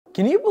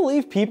Can you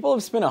believe people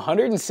have spent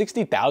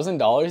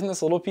 $160,000 in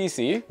this little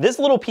PC? This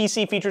little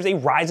PC features a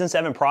Ryzen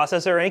 7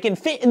 processor and it can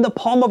fit in the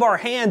palm of our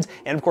hands.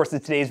 And of course, in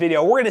today's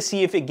video, we're gonna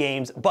see if it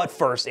games, but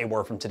first, a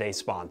word from today's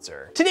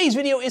sponsor. Today's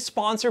video is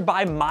sponsored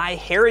by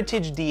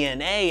MyHeritage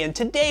DNA, and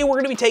today we're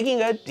gonna be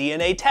taking a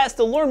DNA test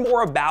to learn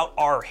more about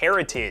our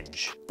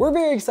heritage. We're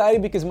very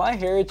excited because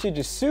MyHeritage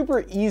is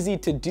super easy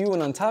to do,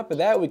 and on top of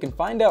that, we can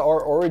find out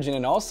our origin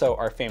and also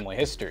our family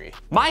history.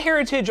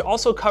 MyHeritage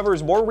also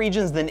covers more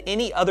regions than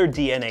any other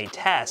DNA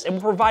test and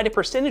will provide a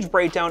percentage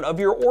breakdown of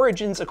your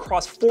origins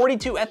across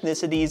 42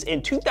 ethnicities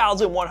in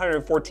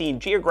 2,114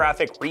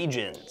 geographic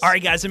regions. All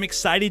right, guys, I'm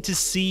excited to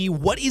see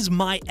what is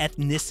my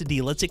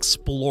ethnicity. Let's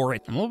explore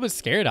it. I'm a little bit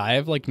scared. I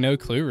have like no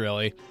clue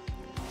really.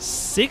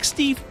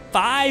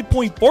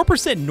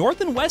 65.4%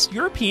 North and West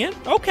European.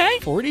 Okay.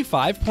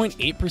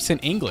 45.8%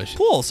 English.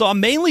 Cool. So I'm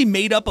mainly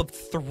made up of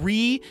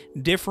 3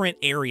 different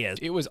areas.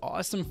 It was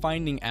awesome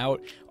finding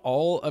out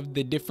all of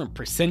the different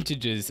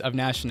percentages of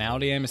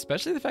nationality I am,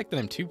 especially the fact that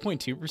I'm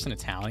 2.2%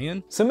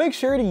 Italian. So make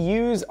sure to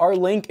use our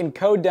link and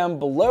code down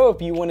below if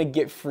you want to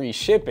get free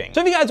shipping. So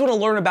if you guys want to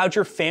learn about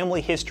your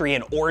family history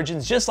and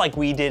origins just like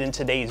we did in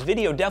today's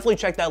video, definitely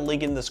check that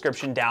link in the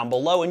description down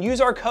below and use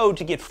our code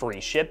to get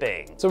free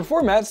shipping. So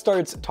before Matt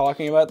starts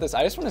talking about this,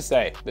 I just want to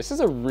say, this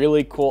is a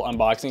really cool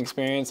unboxing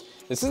experience.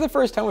 This is the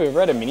first time we've ever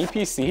had a mini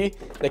PC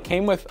that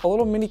came with a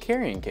little mini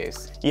carrying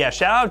case. Yeah,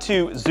 shout out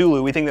to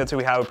Xulu, we think that's how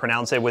we would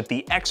pronounce it, with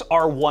the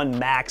XR1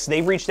 Max.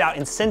 They've reached out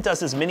and sent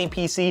us this mini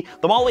PC.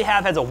 The model we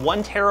have has a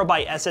 1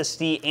 terabyte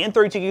SSD and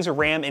 32 gigs of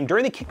RAM, and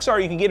during the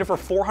Kickstarter, you can get it for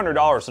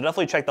 $400, so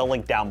definitely check the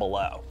link down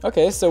below.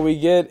 Okay, so we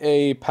get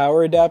a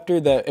power adapter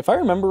that, if I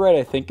remember right,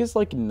 I think is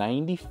like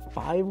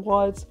 95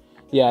 watts.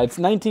 Yeah, it's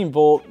 19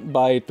 volt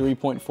by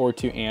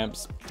 3.42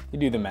 amps. You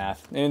do the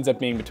math. It ends up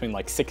being between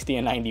like 60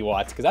 and 90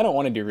 watts because I don't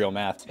want to do real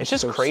math. It's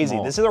just so crazy.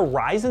 Small. This is a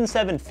Ryzen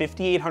 7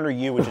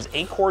 5800U, which is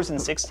 8 cores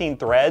and 16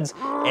 threads.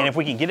 And if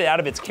we can get it out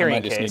of its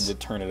carrying case. I might just need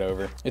to turn it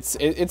over. It's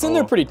in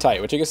there pretty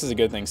tight, which I guess is a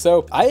good thing.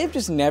 So I have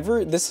just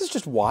never, this is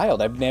just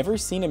wild. I've never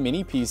seen a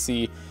mini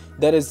PC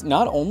that is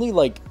not only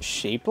like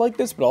shaped like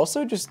this, but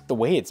also just the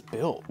way it's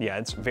built. Yeah,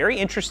 it's very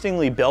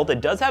interestingly built.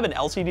 It does have an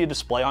LCD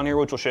display on here,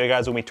 which we'll show you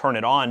guys when we turn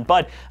it on.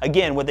 But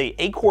again, with a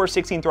 8-core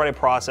 16-threaded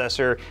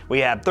processor, we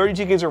have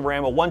 32 gigs of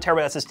RAM, a 1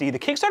 terabyte SSD. The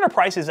Kickstarter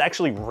price is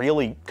actually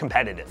really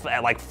competitive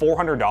at like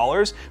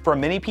 $400 for a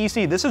mini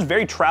PC. This is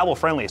very travel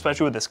friendly,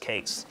 especially with this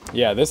case.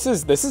 Yeah, this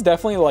is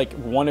definitely like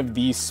one of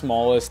the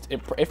smallest,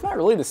 if not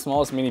really the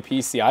smallest mini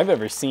PC I've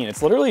ever seen.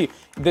 It's literally,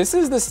 this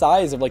is the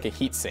size of like a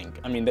heatsink.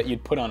 I mean, that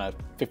you'd put on a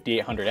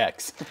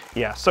 5800X.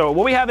 Yeah, so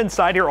what we have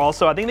inside here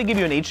also, I think they give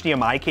you an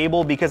HDMI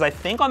cable because I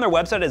think on their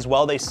website as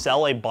well, they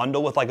sell a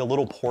bundle with like a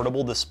little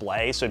portable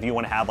display. So if you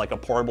want to have like a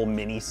portable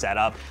mini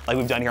setup, like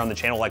we've done here on the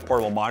channel, like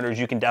portable monitors,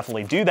 you can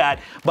definitely do that.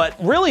 But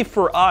really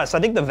for us, I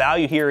think the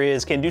value here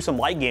is can do some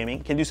light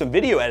gaming, can do some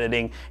video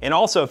editing, and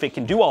also if it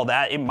can do all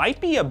that, it might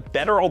be a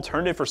better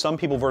alternative for some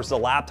people versus a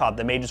laptop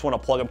that may just want to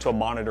plug up to a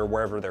monitor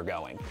wherever they're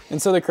going.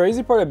 And so the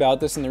crazy part about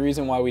this, and the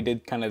reason why we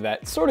did kind of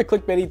that sort of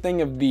clickbaity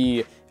thing of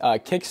the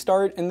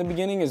kickstart in the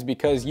beginning, is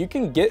because you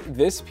can get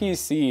this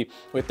PC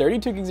with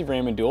 32 gigs of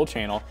RAM and dual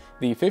channel,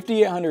 the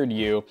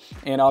 5800U,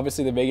 and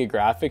obviously the Vega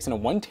graphics and a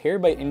 1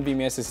 terabyte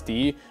NVMe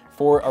SSD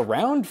for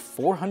around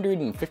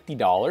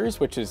 $450,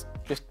 which is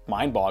just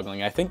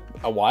mind-boggling. I think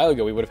a while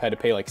ago we would have had to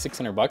pay like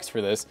 600 bucks for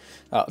this.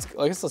 I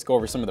guess let's go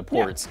over some of the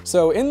ports. Yeah.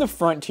 So in the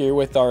front here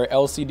with our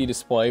LCD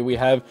display, we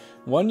have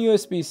one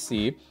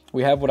USB-C.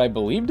 We have what I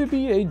believe to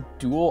be a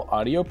dual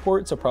audio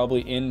port, so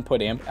probably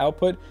input and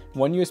output.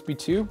 One USB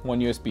 2,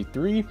 one USB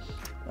 3.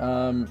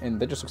 And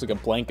that just looks like a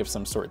blank of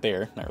some sort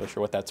there. Not really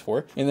sure what that's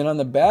for. And then on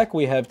the back,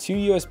 we have 2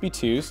 USB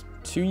 2s,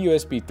 2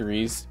 USB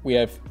 3s. We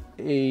have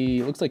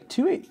looks like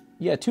two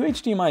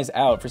HDMIs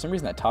out. For some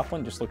reason, that top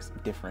one just looks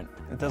different.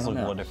 It does look a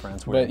little different.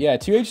 It's weird. But yeah,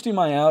 2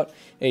 HDMI out,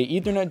 a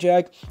Ethernet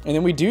jack, and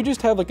then we do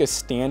just have like a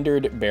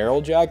standard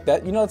barrel jack.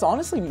 That, you know, it's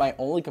honestly my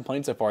only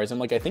complaint so far is I'm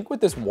like, I think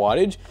with this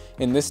wattage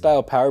in this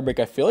style power brick,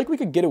 I feel like we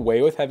could get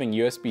away with having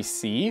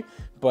USB-C,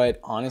 but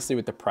honestly,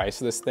 with the price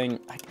of this thing,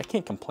 I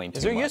can't complain too much.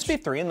 Is there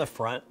USB 3 in the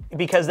front?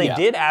 Because they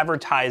did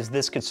advertise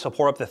this could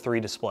support up to 3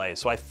 displays.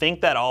 So I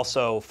think that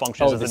also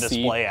functions as a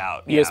display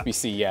out.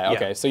 USB-C, yeah,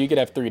 okay. So you could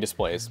have 3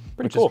 displays.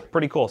 Pretty cool.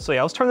 Pretty cool. So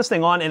yeah, let's turn this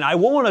thing on. And I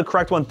will want to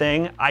correct one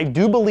thing. I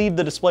do believe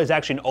the display is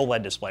actually an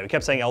OLED display. We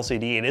kept saying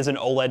LCD. It is an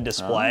OLED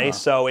display.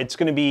 So it's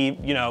going to be,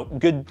 you know,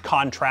 good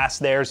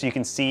contrast there. So you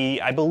can see,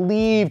 I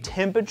believe,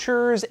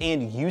 temperatures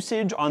and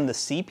usage on the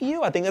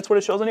CPU. I think that's what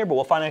it shows on here, but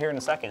we'll find out here in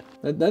a second.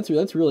 That's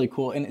really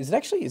cool. And is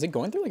it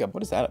going through like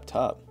what is that up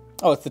top?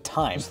 Oh, it's the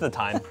time. It's the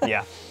time,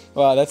 yeah.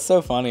 Wow, that's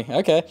so funny.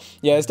 Okay,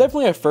 yeah, it's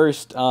definitely a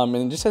first, and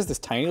it just has this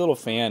tiny little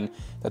fan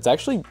that's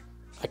actually,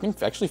 I can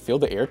actually feel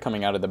the air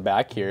coming out of the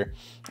back here.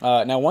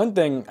 Now, one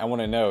thing I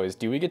want to know is,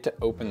 do we get to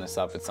open this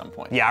up at some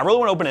point? Yeah, I really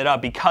want to open it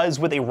up because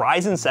with a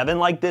Ryzen 7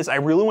 like this, I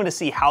really want to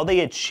see how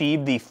they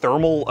achieve the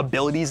thermal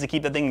abilities to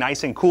keep the thing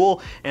nice and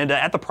cool. And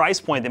at the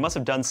price point, they must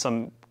have done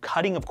some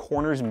cutting of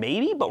corners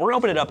maybe, but we're gonna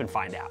open it up and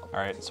find out. All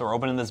right, so we're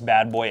opening this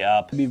bad boy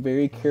up. Be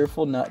very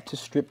careful not to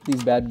strip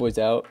these bad boys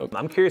out. Okay.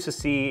 I'm curious to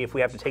see if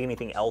we have to take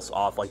anything else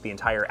off, like the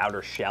entire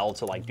outer shell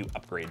to like do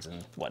upgrades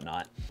and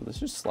whatnot. Will this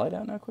just slide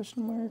out now,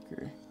 question mark?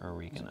 Or are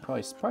we gonna?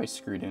 Probably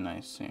screwed in, I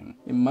assume.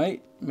 It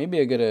might, maybe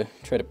I gotta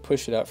try to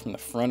push it out from the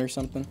front or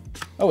something.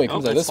 Oh wait, it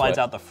comes out this way. It slides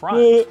out the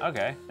front.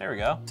 Okay, there we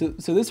go.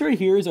 So this right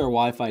here is our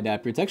Wi-Fi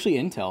adapter. It's actually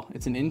Intel.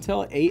 It's an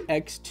Intel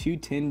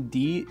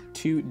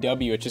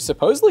 8X210D2W, which is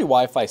supposedly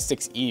Wi-Fi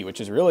 6E,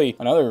 which is really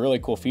another really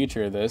cool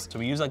feature of this. So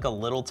we use like a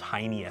little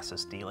tiny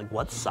SSD. Like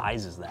what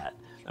size is that?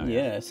 Okay.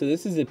 Yeah, so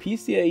this is a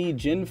PCIe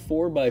Gen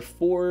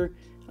 4x4,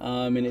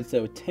 and it's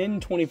a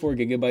 1024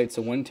 gigabytes,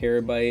 so 1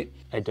 terabyte.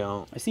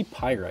 I see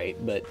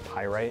Pyrite, but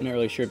I'm not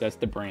really sure if that's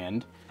the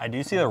brand. I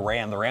do see the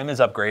RAM. The RAM is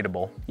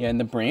upgradable. Yeah, and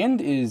the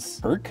brand is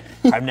Herc.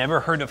 I've never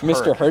heard of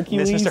Mr.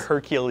 Hercules. Mr.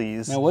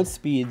 Hercules. Now what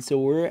speed? So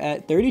we're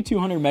at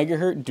 3200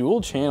 megahertz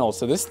dual channel.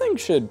 So this thing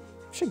should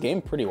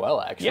game pretty well,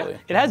 actually. Yeah,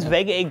 it has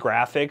Vega 8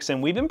 graphics,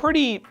 and we've been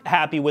pretty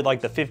happy with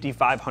like the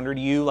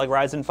 5500U, like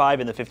Ryzen 5,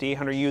 and the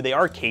 5800U. They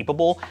are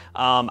capable.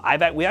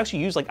 We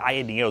actually use like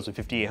IADOs with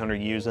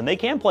 5800Us, and they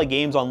can play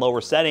games on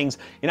lower settings.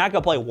 You're not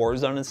gonna play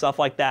Warzone and stuff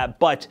like that,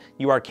 but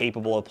you are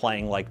capable of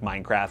playing like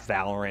Minecraft,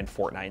 Valorant,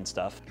 Fortnite, and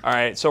stuff. All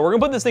right, so we're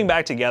gonna put this thing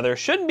back together.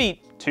 Shouldn't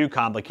be too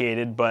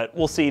complicated, but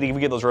we'll see if we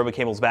get those robot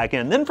cables back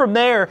in. Then from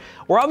there,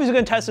 we're obviously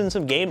gonna test in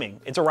some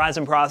gaming. It's a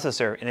Ryzen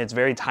processor, and it's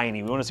very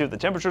tiny. We wanna see what the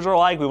temperatures are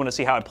like. We wanna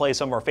see how it plays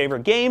some of our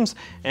favorite games,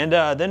 and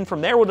then from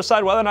there we'll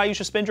decide whether or not you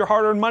should spend your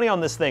hard-earned money on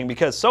this thing,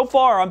 because so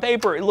far on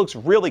paper it looks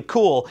really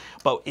cool,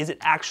 but is it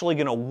actually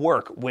gonna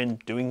work when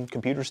doing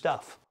computer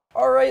stuff?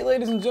 All right,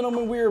 ladies and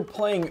gentlemen, we are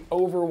playing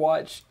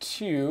Overwatch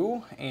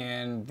 2,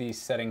 and the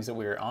settings that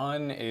we are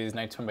on is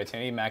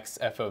 920x1080 max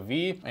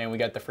FOV, and we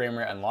got the frame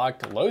rate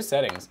unlocked, low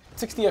settings,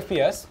 60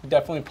 FPS,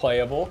 definitely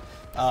playable.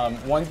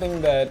 One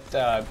thing that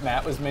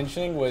Matt was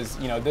mentioning was,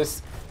 you know,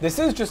 this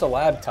is just a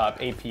laptop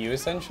APU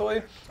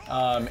essentially,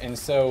 and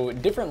so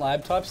different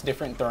laptops,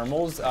 different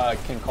thermals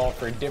can call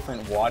for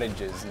different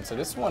wattages, and so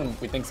this one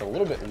we think is a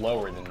little bit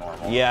lower than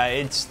normal. Yeah,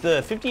 it's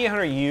the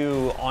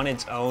 5800U on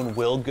its own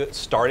will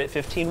start at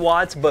 15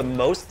 watts, but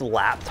most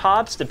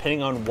laptops,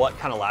 depending on what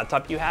kind of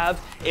laptop you have,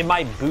 it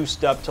might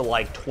boost up to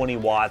like 20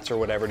 watts or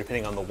whatever,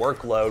 depending on the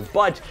workload.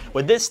 But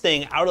with this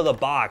thing out of the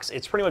box,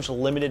 it's pretty much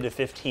limited to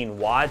 15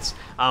 watts.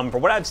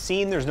 From what I've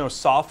seen, there's no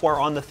software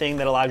on the thing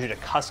that allows you to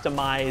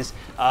customize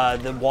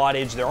the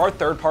wattage. There are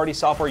third-party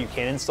software you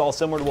can install,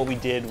 similar to what we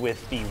did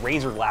with the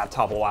Razer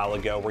laptop a while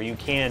ago, where you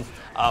can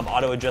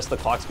auto-adjust the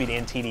clock speed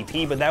and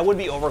TDP, but that would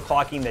be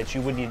overclocking that you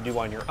would need to do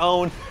on your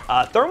own.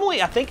 Thermally,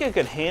 I think it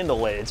could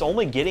handle it. It's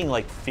only getting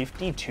like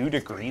 52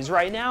 degrees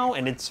right now,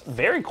 and it's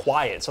very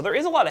quiet. So there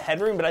is a lot of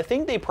headroom, but I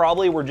think they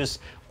probably were just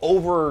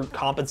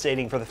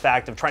overcompensating for the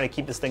fact of trying to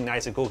keep this thing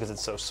nice and cool because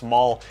it's so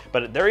small,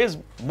 but there is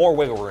more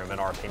wiggle room in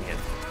our opinion.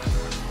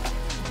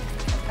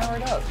 Power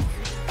it up.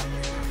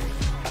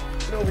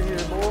 Get over here,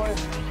 boy.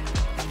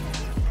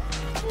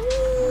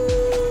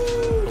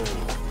 Ooh,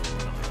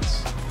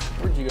 nice.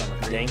 Where'd you go,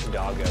 McCree? Dank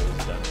Doggo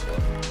is done for.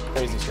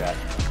 Crazy strat.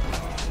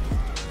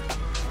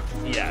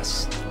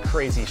 Yes,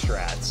 crazy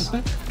strats.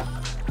 Oh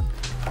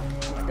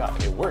my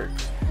god, it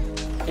worked.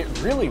 It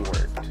really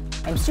worked.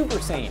 I'm super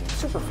sane,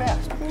 super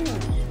fast.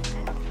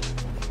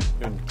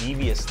 Doing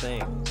devious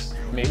things.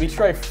 Maybe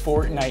try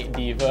Fortnite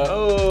Diva.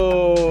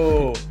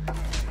 Oh!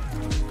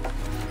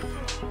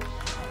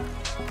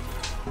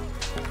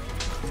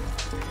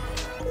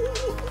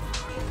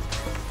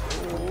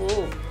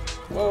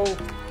 Whoa.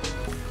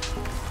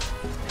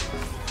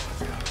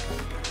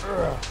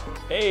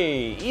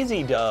 Hey,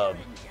 easy dub.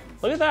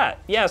 Look at that.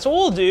 Yeah, so what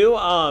we'll do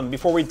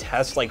before we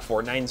test like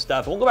Fortnite and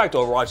stuff, we'll go back to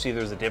Overwatch, see if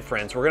there's a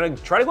difference. We're gonna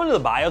try to go into the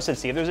BIOS and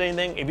see if there's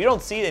anything. If you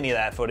don't see any of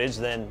that footage,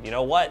 then you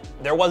know what?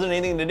 There wasn't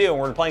anything to do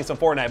and we're playing some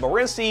Fortnite, but we're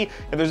gonna see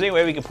if there's any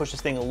way we can push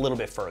this thing a little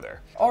bit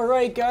further. All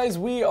right, guys,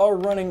 we are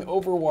running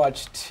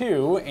Overwatch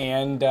 2,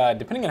 and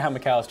depending on how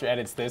McAllister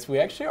edits this, we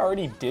actually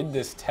already did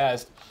this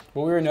test,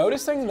 but we were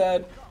noticing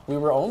that we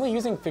were only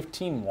using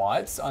 15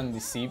 watts on the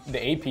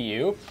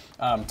APU.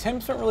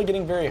 Temps weren't really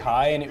getting very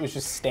high, and it was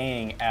just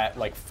staying at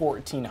like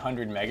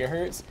 1400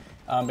 megahertz.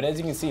 But as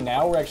you can see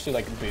now, we're actually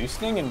like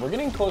boosting, and we're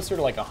getting closer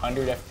to like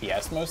 100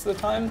 FPS most of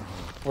the time.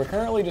 We're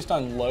currently just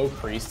on low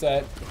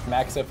preset,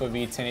 max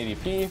FOV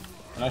 1080p,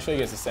 and I'll show you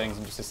guys the settings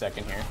in just a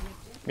second here.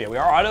 Yeah, we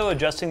are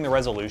auto-adjusting the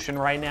resolution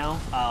right now,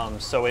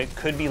 so it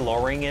could be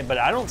lowering it, but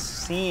I don't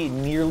see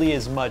nearly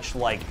as much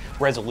like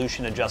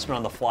resolution adjustment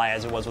on the fly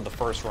as it was with the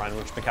first run,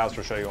 which McAllister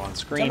will show you on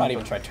screen. I might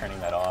even try turning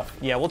that off.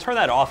 Yeah, we'll turn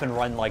that off and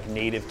run like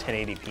native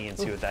 1080p and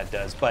see what that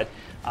does. But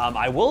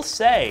I will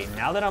say,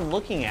 now that I'm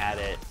looking at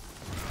it,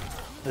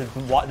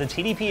 the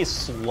TDP is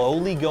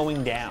slowly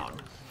going down.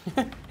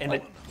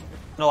 And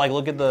like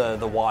look at the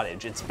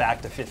wattage, it's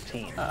back to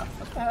 15.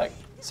 What the heck?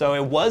 So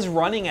it was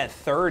running at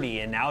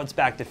 30 and now it's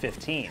back to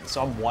 15.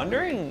 So I'm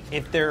wondering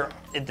if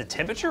the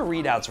temperature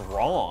readout's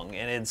wrong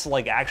and it's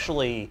like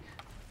actually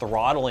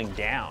throttling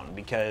down,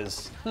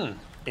 because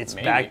It's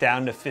Maybe. back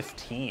down to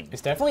 15.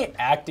 It's definitely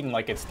acting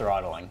like it's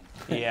throttling.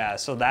 Yeah,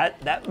 so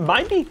that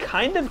might be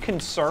kind of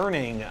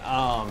concerning.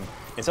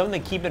 And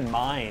something to keep in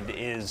mind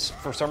is,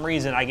 for some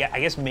reason, I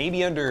guess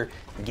maybe under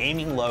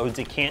gaming loads,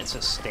 it can't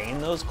sustain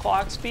those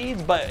clock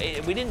speeds, but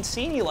we didn't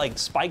see any like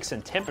spikes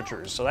in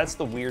temperatures, so that's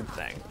the weird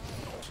thing.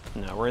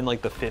 No, we're in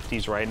like the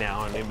 50s right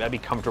now, and I'd be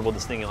comfortable with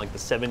this thing in like the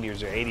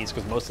 70s or 80s,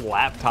 because most of the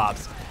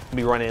laptops can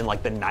be running in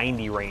like the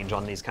 90 range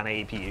on these kind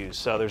of APUs.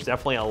 So there's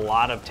definitely a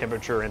lot of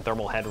temperature and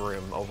thermal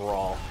headroom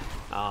overall.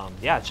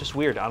 Yeah, it's just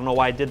weird. I don't know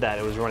why I did that.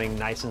 It was running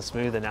nice and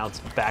smooth, and now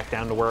it's back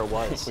down to where it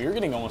was. We were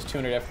getting almost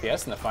 200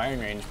 FPS in the firing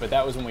range, but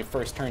that was when we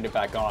first turned it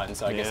back on,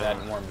 so I guess it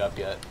hadn't warmed up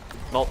yet.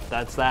 Well,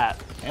 that's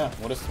that. Yeah,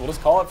 we'll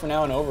just call it for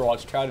now in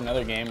Overwatch, try out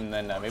another game, and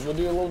then maybe we'll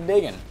do a little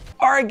digging.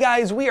 All right,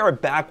 guys, we are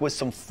back with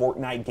some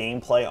Fortnite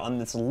gameplay on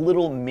this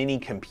little mini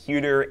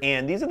computer,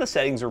 and these are the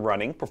settings we're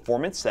running: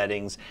 performance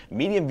settings,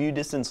 medium view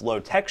distance, low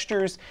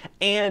textures,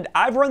 and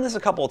I've run this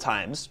a couple of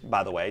times,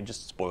 by the way,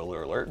 just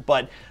spoiler alert,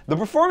 but the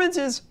performance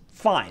is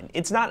fine.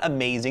 It's not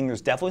amazing.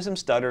 There's definitely some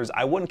stutters.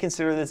 I wouldn't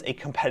consider this a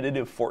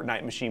competitive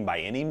Fortnite machine by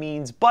any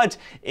means, but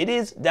it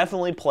is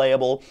definitely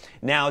playable.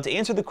 Now, to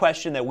answer the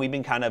question that we've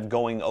been kind of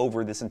going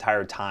over this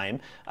entire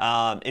time,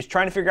 is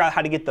trying to figure out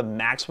how to get the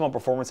maximum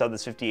performance out of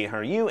this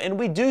 5800U, and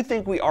we do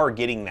think we are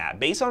getting that.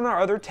 Based on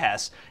our other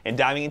tests and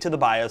diving into the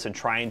BIOS and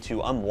trying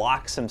to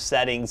unlock some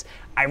settings,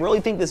 I really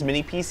think this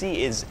mini PC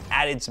is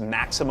at its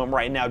maximum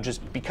right now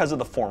just because of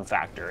the form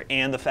factor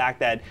and the fact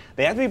that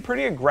they have to be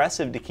pretty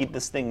aggressive to keep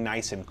this thing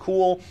nice and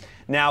cool.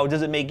 Now,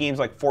 does it make games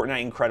like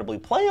Fortnite incredibly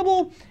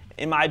playable?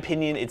 In my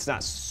opinion, it's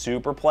not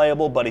super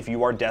playable, but if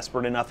you are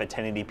desperate enough at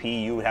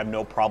 1080p, you would have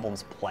no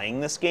problems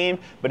playing this game.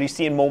 But you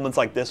see in moments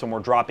like this when we're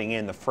dropping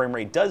in, the frame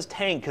rate does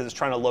tank because it's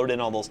trying to load in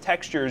all those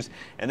textures,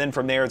 and then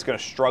from there it's going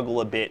to struggle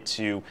a bit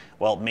to,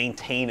 well,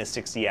 maintain a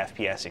 60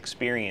 FPS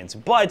experience.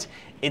 But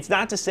it's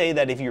not to say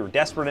that if you were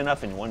desperate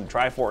enough and you wanted to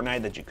try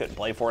Fortnite that you couldn't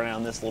play Fortnite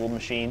on this little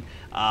machine.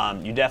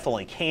 You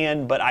definitely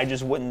can, but I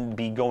just wouldn't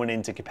be going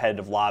into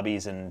competitive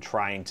lobbies and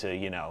trying to,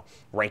 you know,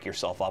 rank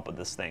yourself up with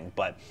this thing.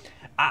 But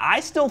I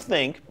still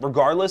think,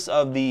 regardless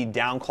of the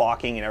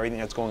downclocking and everything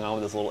that's going on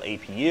with this little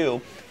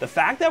APU, the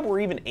fact that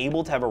we're even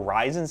able to have a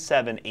Ryzen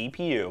 7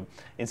 APU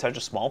in such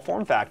a small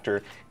form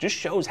factor just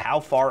shows how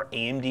far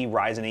AMD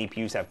Ryzen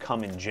APUs have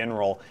come in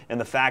general, and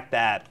the fact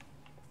that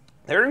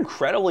they're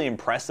incredibly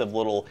impressive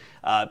little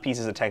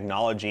pieces of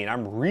technology, and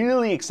I'm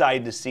really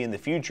excited to see in the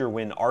future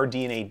when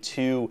RDNA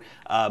 2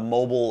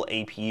 mobile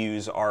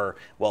APUs are,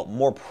 well,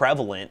 more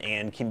prevalent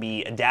and can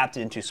be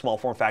adapted into small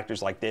form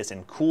factors like this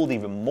and cooled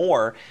even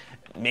more.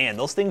 Man,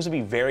 those things would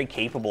be very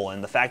capable,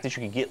 and the fact that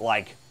you could get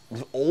like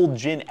old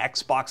gen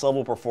Xbox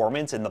level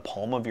performance in the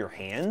palm of your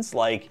hands,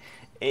 like,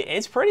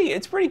 it's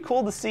pretty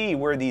cool to see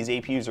where these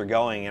APUs are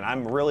going, and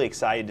I'm really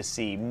excited to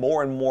see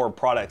more and more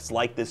products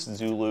like this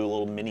Xulu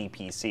little mini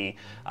PC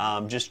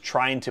just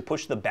trying to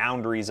push the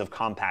boundaries of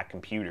compact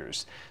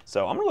computers.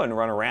 So I'm gonna go ahead and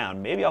run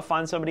around. Maybe I'll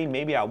find somebody,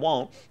 maybe I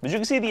won't. But you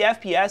can see the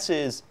FPS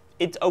is,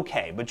 it's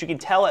okay, but you can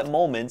tell at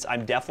moments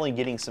I'm definitely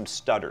getting some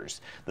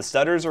stutters. The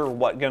stutters are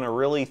what gonna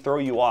really throw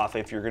you off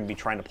if you're gonna be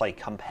trying to play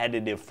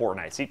competitive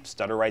Fortnite. See,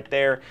 stutter right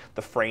there.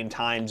 The frame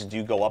times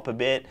do go up a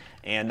bit,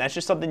 and that's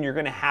just something you're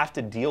gonna have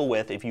to deal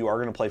with if you are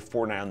gonna play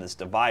Fortnite on this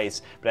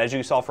device. But as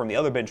you saw from the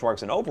other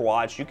benchmarks in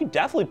Overwatch, you can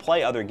definitely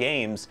play other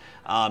games.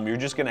 You're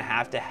just gonna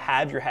have to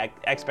have your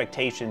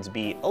expectations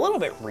be a little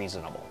bit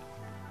reasonable.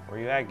 Where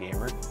you at,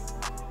 gamer?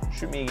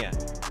 Shoot me again.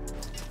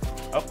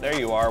 Oh, there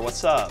you are,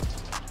 what's up?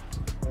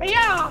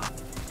 Yeah.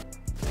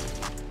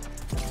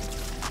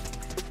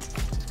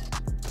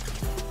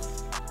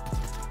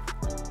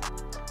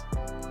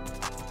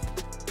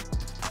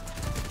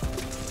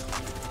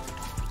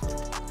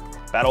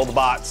 Battle the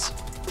bots.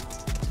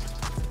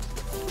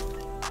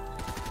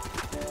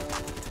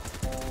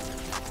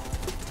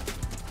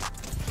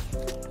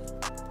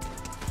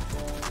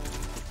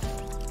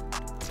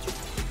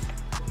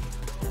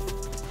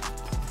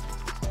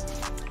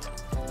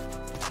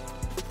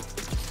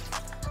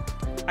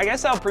 I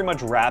guess I'll pretty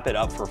much wrap it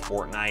up for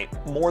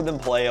Fortnite. More than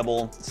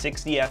playable,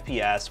 60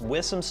 FPS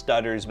with some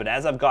stutters, but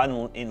as I've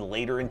gotten in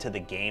later into the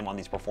game on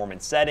these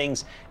performance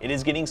settings, it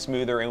is getting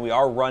smoother, and we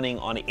are running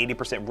on an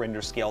 80%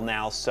 render scale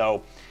now,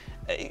 so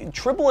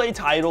AAA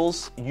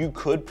titles you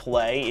could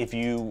play if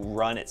you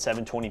run at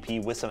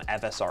 720p with some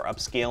FSR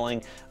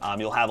upscaling.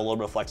 You'll have a little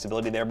bit of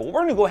flexibility there, but what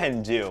we're gonna go ahead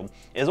and do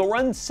is we'll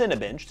run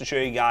Cinebench to show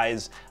you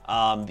guys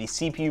the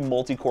CPU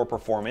multi-core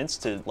performance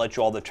to let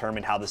you all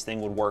determine how this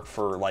thing would work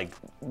for like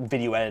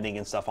video editing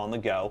and stuff on the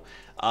go.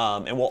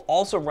 And we'll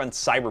also run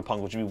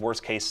Cyberpunk, which would be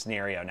worst case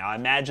scenario. Now I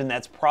imagine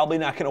that's probably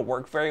not gonna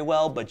work very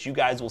well, but you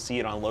guys will see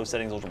it on low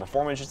settings, ultra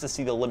performance, just to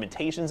see the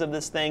limitations of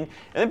this thing.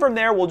 And then from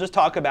there, we'll just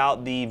talk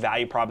about the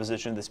value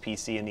proposition of this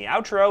PC in the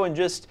outro and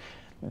just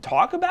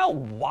talk about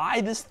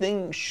why this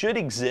thing should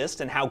exist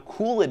and how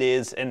cool it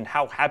is and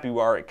how happy we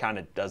are it kind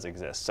of does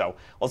exist. So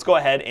let's go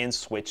ahead and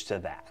switch to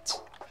that.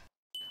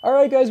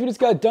 Alright guys, we just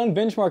got done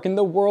benchmarking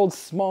the world's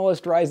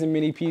smallest Ryzen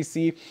Mini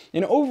PC,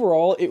 and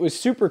overall it was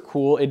super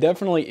cool. It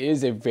definitely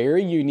is a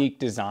very unique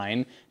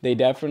design. They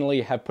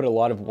definitely have put a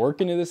lot of work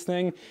into this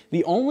thing.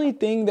 The only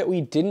thing that we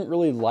didn't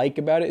really like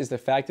about it is the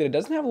fact that it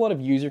doesn't have a lot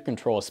of user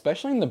control,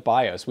 especially in the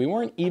BIOS. We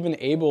weren't even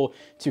able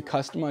to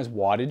customize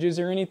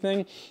wattages or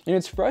anything, and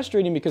it's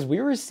frustrating because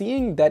we were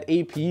seeing that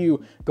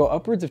APU go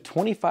upwards of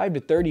 25 to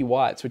 30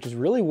 watts, which is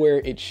really where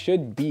it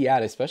should be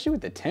at, especially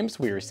with the temps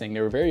we were seeing.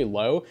 They were very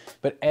low,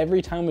 but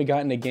every time we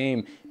got in a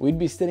game, we'd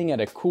be sitting at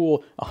a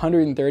cool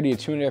 130 to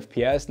 200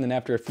 FPS, and then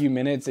after a few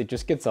minutes, it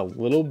just gets a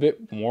little bit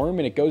warm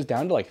and it goes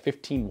down to like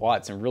 15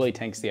 watts and really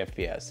tanks the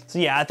FPS. So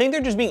yeah, I think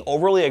they're just being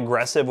overly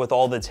aggressive with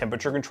all the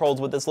temperature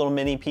controls with this little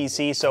mini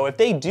PC. So if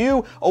they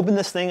do open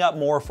this thing up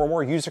more for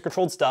more user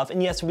controlled stuff,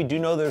 and yes, we do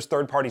know there's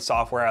third-party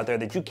software out there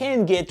that you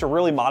can get to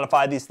really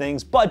modify these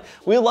things, but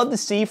we'd love to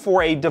see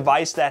for a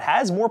device that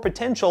has more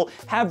potential,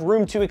 have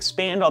room to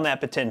expand on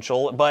that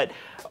potential. But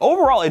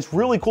overall, it's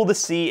really cool to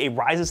see a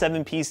Ryzen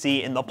 7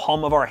 PC in the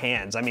palm of our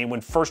hands. I mean,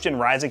 when first gen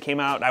Ryzen came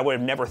out, I would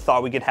have never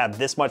thought we could have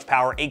this much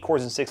power, 8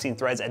 cores and 16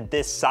 threads at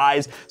this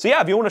size. So yeah,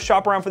 if you want to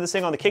shop around for this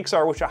thing on the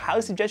Kickstarter, which I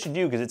highly suggest you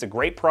do because it's a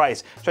great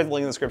price, check the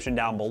link in the description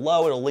down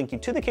below. It'll link you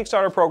to the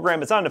Kickstarter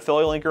program. It's not an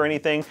affiliate link or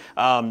anything.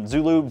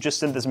 Xulu just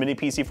sent this mini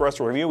PC for us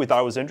to review. We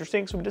thought it was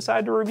interesting, so we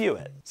decided to review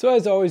it. So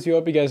as always, we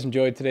hope you guys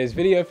enjoyed today's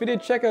video. If you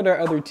did, check out our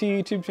other two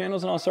YouTube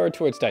channels and also our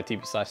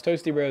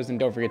twitch.tv/ToastyBros, and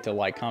don't forget to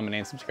like, comment,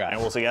 and subscribe.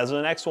 And we'll see you guys in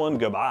the next one.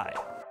 Goodbye.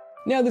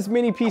 Now this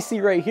mini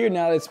PC right here,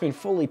 now that it's been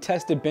fully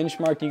tested,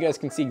 benchmarked, you guys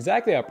can see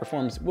exactly how it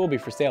performs, will be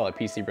for sale at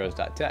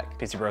PCBros.tech.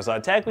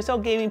 PCBros.tech, we sell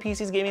gaming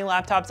PCs, gaming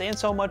laptops, and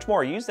so much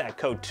more. Use that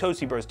code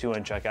ToastyBros2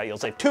 and checkout. You'll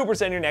save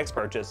 2% on your next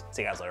purchase.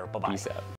 See you guys later. Bye-bye. Peace out.